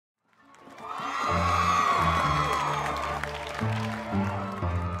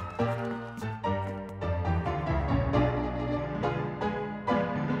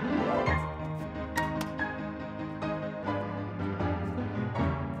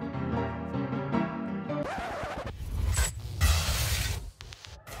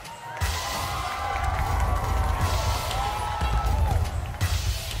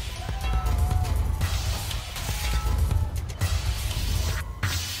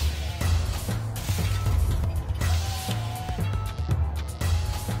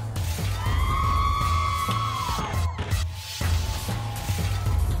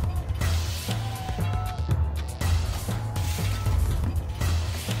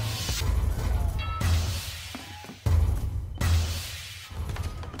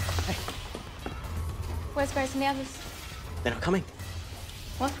Where's Grace and the others? They're not coming.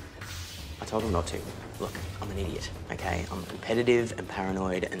 What? I told them not to. Look, I'm an idiot, okay? I'm competitive and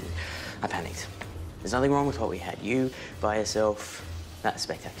paranoid and I panicked. There's nothing wrong with what we had. You, by yourself, that's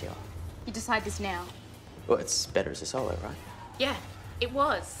spectacular. You decide this now. Well, it's better as a solo, right? Yeah, it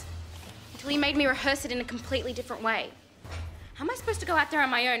was. Until he made me rehearse it in a completely different way. How am I supposed to go out there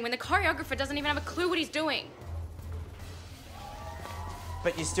on my own when the choreographer doesn't even have a clue what he's doing?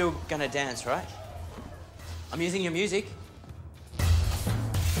 But you're still gonna dance, right? I'm using your music.